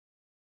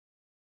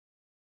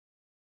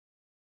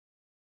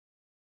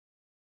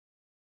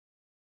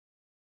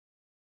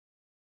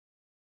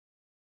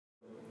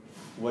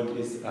What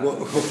is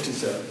architecture? What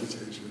is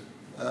architecture?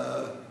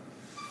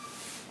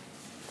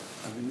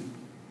 I mean,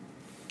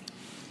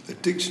 a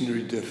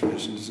dictionary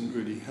definition doesn't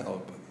really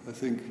help. I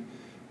think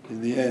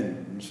in the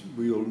end,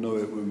 we all know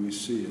it when we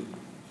see it.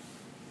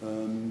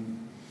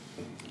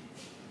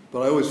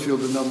 But I always feel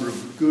the number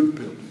of good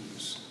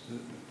buildings,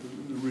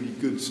 the really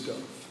good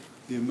stuff,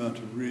 the amount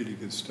of really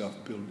good stuff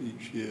built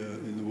each year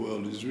in the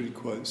world is really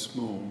quite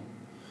small.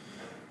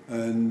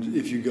 And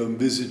if you go and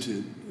visit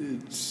it,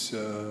 it's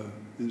the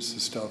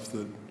stuff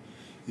that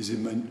is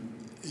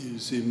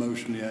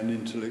emotionally and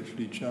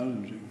intellectually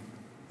challenging,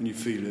 and you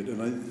feel it.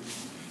 And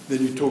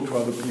then you talk to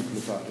other people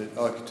about it,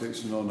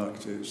 architects and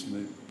non-architects,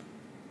 and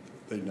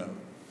they know.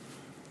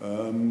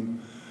 And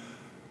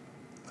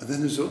then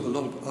there's a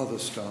lot of other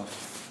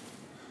stuff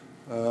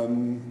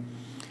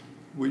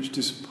which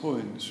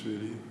disappoints,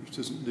 really, which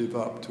doesn't live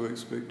up to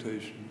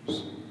expectations.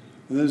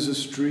 And there's a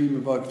stream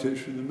of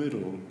architecture in the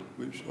middle,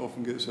 which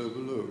often gets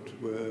overlooked,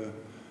 where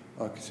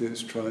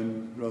architects try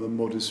and rather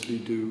modestly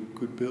do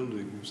good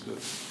buildings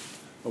that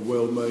are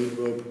well-made,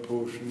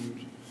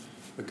 well-proportioned,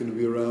 are going to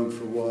be around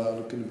for a while,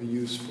 are going to be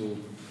useful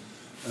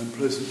and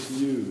pleasant to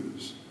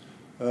use.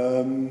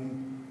 I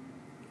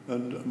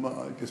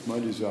guess my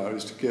desire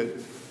is to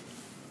get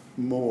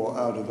more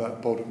out of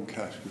that bottom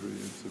category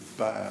of the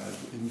bad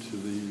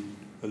into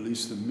at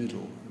least the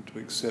middle, and to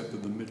accept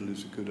that the middle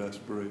is a good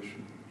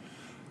aspiration.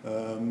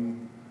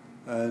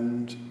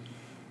 And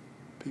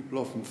people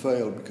often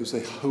fail because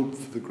they hope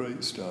for the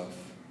great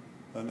stuff,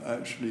 and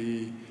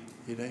actually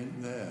it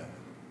ain't there.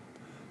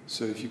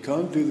 So if you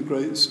can't do the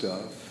great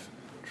stuff,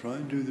 try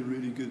and do the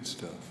really good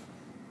stuff.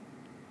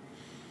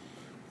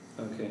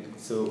 Okay,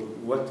 so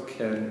what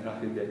can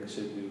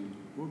architecture do?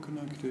 What can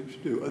architecture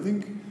do? I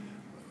think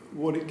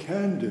what it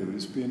can do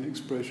is be an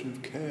expression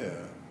of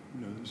care.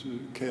 You know, there's a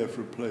care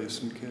for a place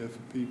and care for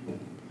people.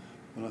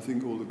 And I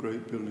think all the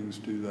great buildings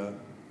do that.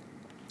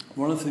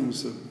 One of the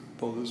things that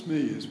bothers me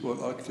is what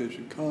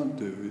architecture can't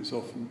do is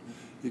often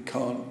it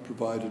can't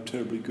provide a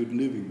terribly good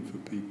living for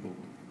people.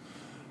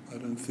 I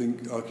don't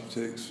think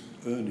architects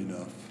earn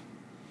enough,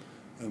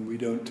 and we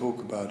don't talk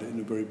about it in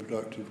a very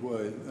productive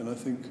way. And I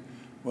think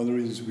one of the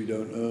reasons we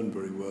don't earn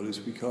very well is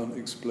we can't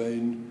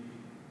explain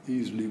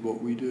easily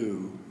what we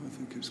do. I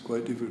think it's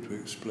quite difficult to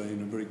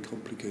explain a very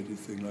complicated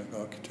thing like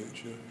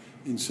architecture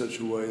in such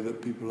a way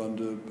that people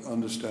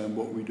understand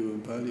what we do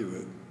and value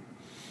it.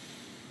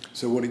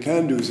 So what it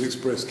can do is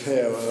express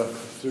care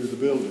through the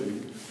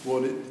building.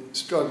 What it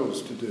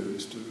struggles to do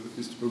is to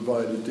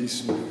provide a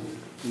decent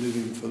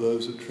living for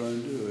those that try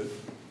and do it.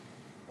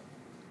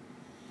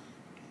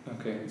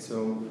 Okay,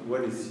 so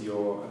what is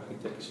your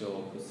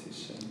architectural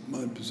position?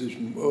 My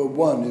position, well,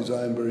 one is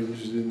I am very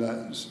interested in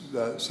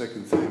that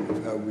second thing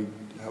of how we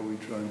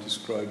try and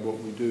describe what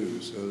we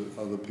do so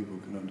other people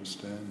can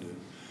understand it.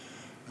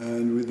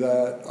 And with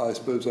that, I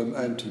suppose I'm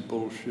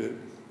anti-bullshit.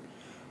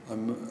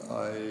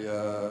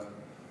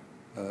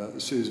 A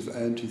series of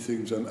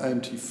anti-things. I'm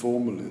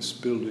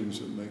anti-formalist, buildings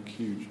that make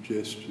huge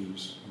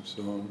gestures and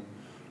so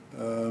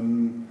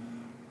on.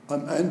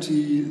 I'm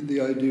anti the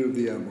idea of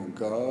the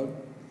avant-garde,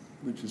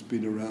 which has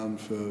been around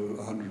for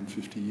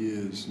 150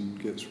 years and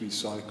gets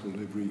recycled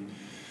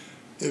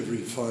every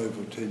 5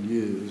 or 10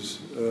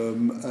 years,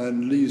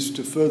 and leads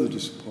to further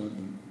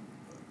disappointment.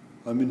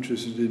 I'm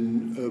interested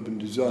in urban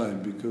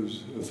design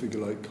because a figure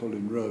like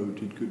Colin Rowe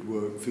did good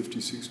work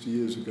 50, 60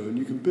 years ago, and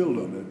you can build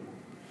on it.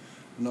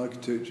 And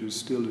architecture is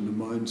still in the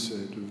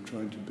mindset of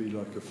trying to be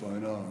like a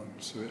fine art,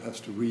 so it has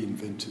to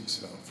reinvent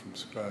itself from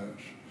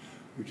scratch,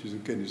 which is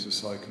again is a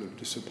cycle of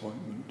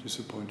disappointment,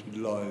 disappointed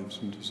lives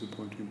and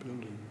disappointing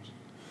buildings.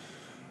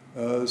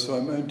 So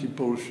I'm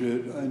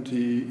anti-bullshit,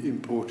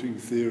 anti-importing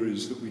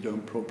theories that we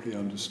don't properly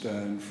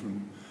understand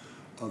from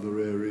other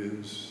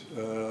areas,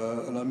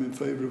 and I'm in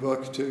favour of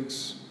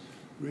architects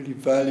really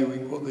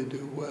valuing what they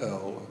do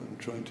well and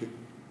trying to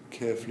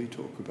carefully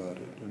talk about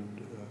it. And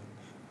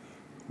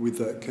with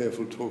that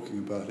careful talking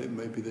about it,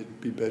 maybe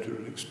they'd be better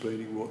at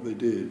explaining what they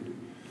did,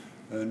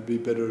 and be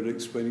better at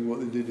explaining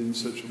what they did in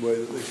such a way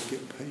that they could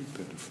get paid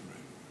better for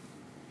it.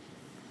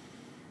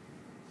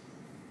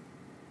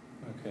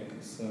 Okay,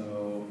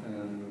 so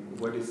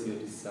what is your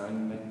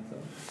design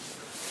method?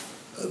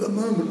 At the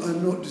moment,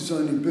 I'm not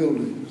designing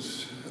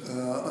buildings.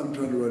 I'm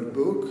trying to write a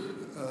book,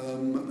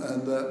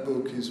 and that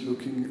book is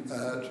looking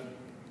at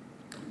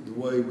the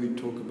way we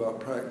talk about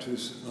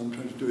practice. I'm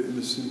trying to do it in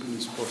the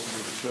simplest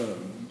possible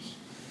terms.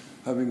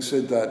 Having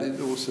said that, it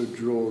also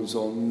draws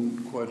on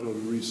quite a lot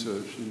of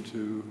research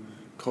into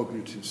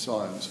cognitive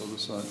science, or the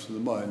science of the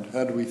mind.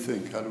 How do we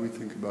think? How do we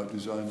think about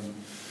designing?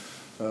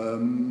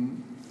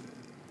 And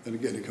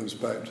again, it comes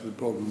back to the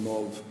problem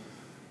of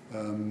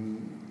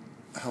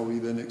how we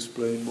then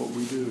explain what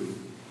we do,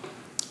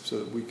 so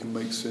that we can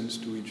make sense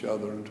to each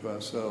other and to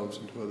ourselves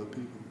and to other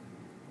people.